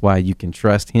that's why you can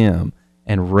trust him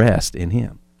and rest in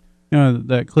him.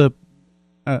 That clip,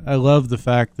 I love the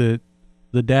fact that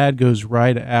the dad goes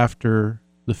right after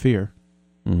the fear.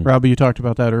 Mm. Robbie, you talked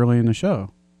about that early in the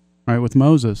show, right, with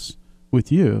Moses,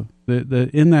 with you.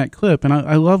 In that clip, and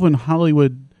I love when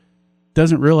Hollywood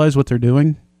doesn't realize what they're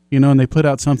doing. And they put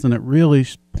out something that really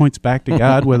points back to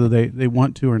God, whether they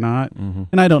want to or not. Mm-hmm.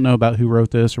 And I don't know about who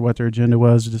wrote this or what their agenda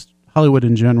was, just Hollywood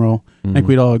in general. Mm-hmm. I think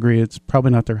we'd all agree it's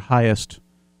probably not their highest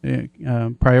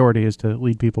priority is to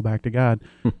lead people back to God.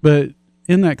 But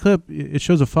in that clip, it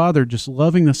shows a father just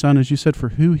loving the son, as you said, for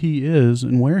who he is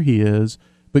and where he is,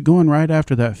 but going right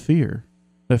after that fear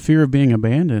of being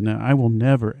abandoned. And I will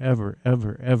never, ever,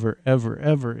 ever, ever, ever,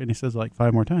 ever, and he says like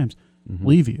 5 more times, mm-hmm.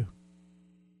 leave you.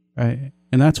 Right?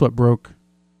 And that's what broke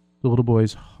the little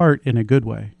boy's heart in a good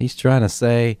way. He's trying to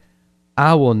say,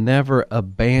 I will never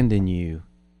abandon you,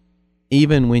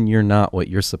 even when you're not what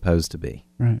you're supposed to be.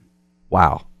 Right.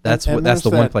 Wow. That's the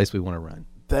one place we want to run.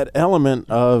 That element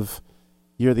of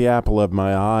you're the apple of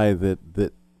my eye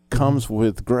that comes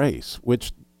with grace,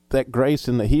 which that grace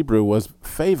in the Hebrew was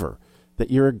favor,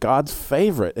 that you're God's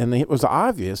favorite. And it was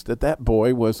obvious that that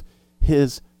boy was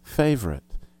his favorite,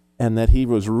 and that he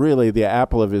was really the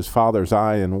apple of his father's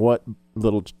eye. And what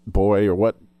little boy or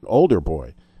what older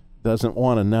boy doesn't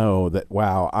want to know that,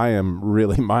 wow, I am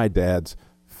really my dad's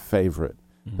favorite,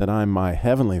 that I'm my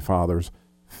heavenly Father's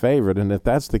favorite. And if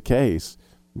that's the case,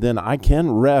 then I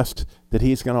can rest that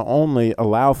he's going to only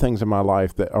allow things in my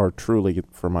life that are truly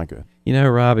for my good. You know,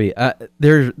 Robbie,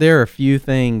 there are a few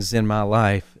things in my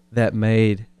life that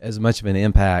made as much of an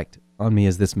impact on me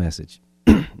as this message.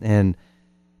 And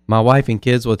my wife and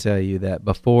kids will tell you that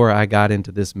before I got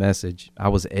into this message, I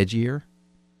was edgier.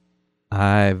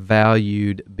 I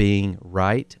valued being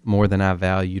right more than I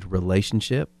valued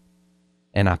relationship,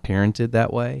 and I parented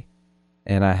that way,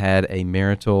 and I had a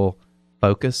marital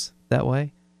focus that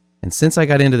way. And since I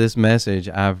got into this message,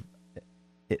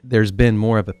 there's been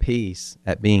more of a peace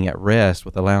at being at rest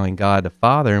with allowing God to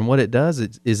Father. And what it does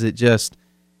is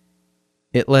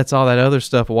it lets all that other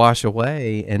stuff wash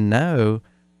away and know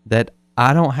that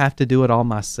I don't have to do it all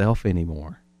myself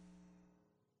anymore.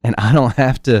 And I don't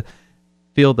have to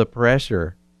feel the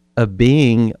pressure of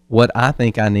being what I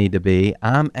think I need to be.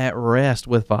 I'm at rest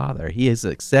with Father. He is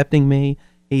accepting me.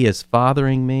 He is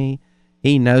fathering me.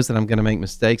 He knows that I'm going to make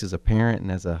mistakes as a parent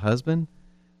and as a husband,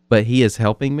 but he is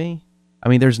helping me. I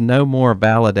mean, there's no more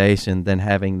validation than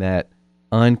having that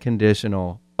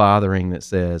unconditional fathering that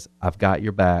says, I've got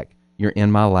your back, you're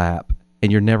in my lap,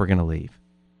 and you're never going to leave.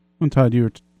 When Todd, you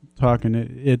were talking,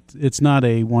 it's not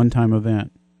a one-time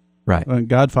event. Right. When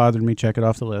God fathered me, check it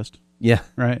off the list. Yeah.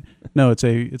 Right. No, it's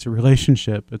a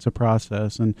relationship. It's a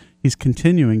process, and he's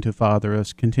continuing to father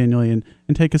us continually and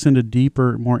take us into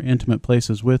deeper, more intimate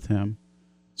places with him.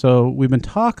 So we've been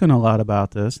talking a lot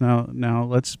about this. Now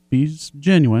let's be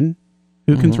genuine.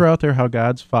 Who can throw out there how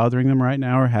God's fathering them right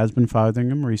now or has been fathering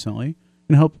them recently,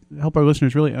 and help our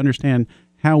listeners really understand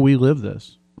how we live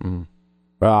this? Well,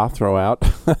 I'll throw out,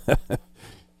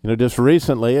 just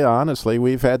recently, honestly,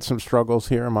 we've had some struggles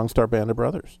here amongst our band of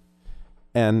brothers.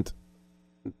 And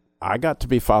I got to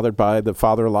be fathered by the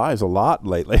father of lies a lot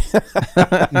lately.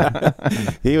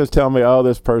 He was telling me, oh,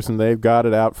 this person, they've got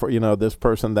it out for, this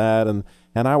person, that. And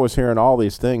I was hearing all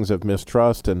these things of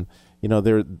mistrust, and,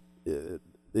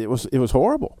 it was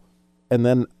horrible. And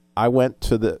then I went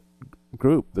to the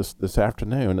group this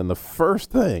afternoon, and the first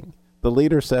thing the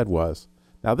leader said was,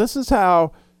 now this is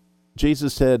how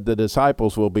Jesus said the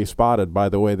disciples will be spotted, by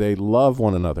the way they love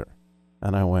one another.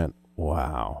 And I went,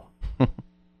 wow.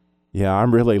 Yeah,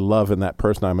 I'm really loving that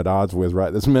person I'm at odds with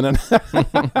right this minute.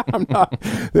 I'm not.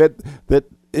 That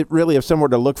it really, if someone were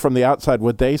to look from the outside,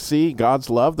 would they see God's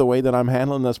love the way that I'm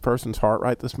handling this person's heart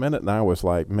right this minute? And I was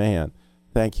like, man,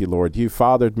 thank you, Lord. You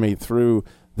fathered me through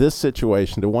this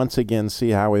situation to once again see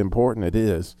how important it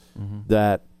is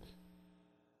that,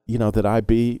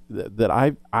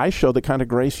 that I show the kind of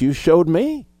grace you showed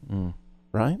me,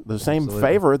 right? The same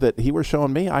favor that he was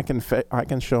showing me, I can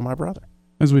show my brother.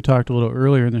 As we talked a little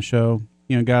earlier in the show,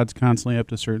 God's constantly up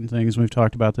to certain things. We've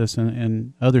talked about this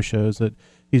in other shows, that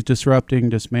he's disrupting,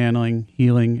 dismantling,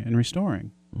 healing, and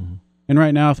restoring. And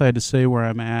right now, if I had to say where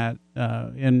I'm at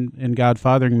in God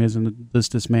fathering me is in this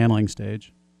dismantling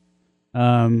stage.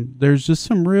 There's just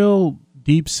some real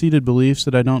deep-seated beliefs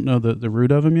that I don't know the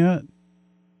root of them yet,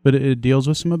 but it deals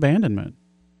with some abandonment.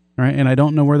 Right? And I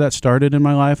don't know where that started in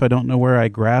my life. I don't know where I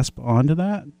grasp onto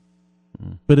that.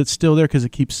 But it's still there because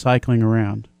it keeps cycling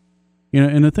around.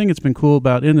 And the thing that's been cool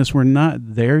about in this, we're not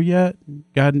there yet.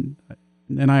 God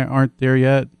and I aren't there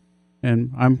yet,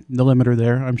 and I'm the limiter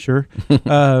there, I'm sure.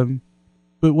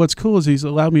 But what's cool is he's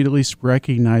allowed me to at least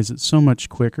recognize it so much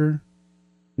quicker,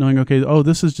 knowing, okay,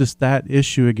 this is just that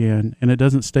issue again, and it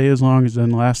doesn't stay as long as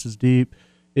and last as deep.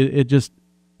 It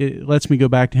lets me go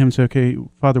back to him and say, okay,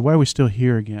 Father, why are we still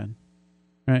here again?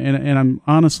 And I'm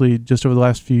honestly, just over the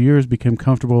last few years, become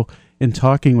comfortable in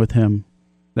talking with him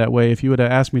that way. If you would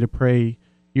have asked me to pray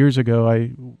years ago,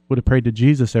 I would have prayed to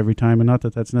Jesus every time, and not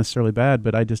that that's necessarily bad,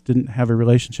 but I just didn't have a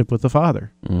relationship with the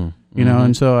Father,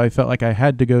 and so I felt like I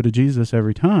had to go to Jesus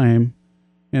every time.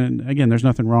 And again, there's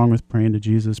nothing wrong with praying to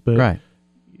Jesus, but right.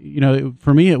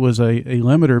 For me, it was a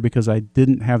limiter because I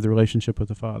didn't have the relationship with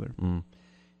the Father.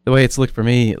 The way it's looked for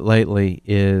me lately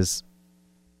is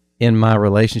in my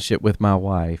relationship with my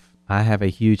wife, I have a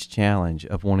huge challenge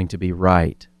of wanting to be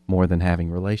right more than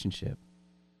having relationship.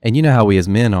 And you know how we as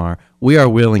men are. We are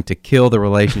willing to kill the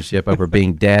relationship over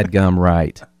being dadgum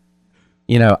right.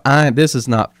 This is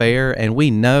not fair, and we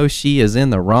know she is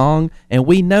in the wrong, and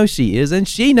we know she is, and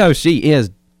she knows she is,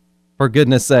 for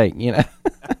goodness sake,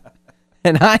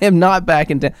 And I am not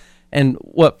backing down. And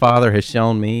what Father has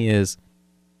shown me is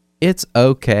it's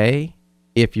okay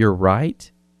if you're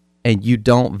right and you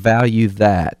don't value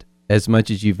that as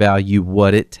much as you value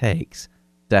what it takes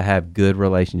to have good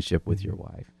relationship with your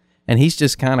wife. And he's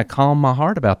just kind of calmed my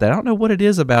heart about that. I don't know what it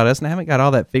is about us, and I haven't got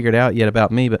all that figured out yet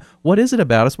about me, but what is it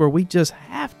about us where we just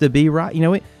have to be right? You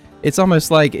know, it's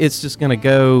almost like it's just going to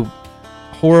go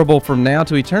horrible from now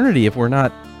to eternity if we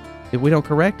don't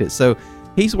correct it. So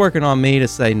he's working on me to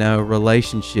say, no,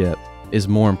 relationship is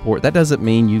more important. That doesn't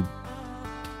mean you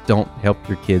don't help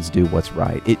your kids do what's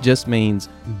right. It just means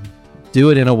do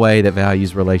it in a way that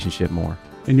values relationship more.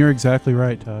 And you're exactly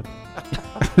right, Todd.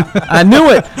 I knew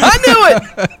it.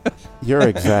 You're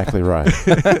exactly right.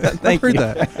 Thank you.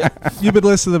 That. You've been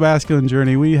listening to The Masculine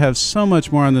Journey. We have so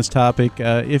much more on this topic.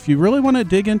 If you really want to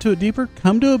dig into it deeper,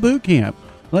 come to a boot camp.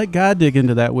 Let God dig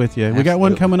into that with you. We got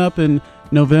one coming up in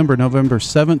November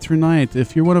 7th through 9th.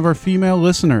 If you're one of our female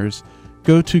listeners,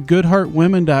 go to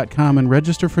goodheartwomen.com and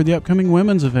register for the upcoming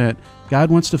women's event.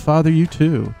 God wants to father you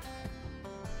too.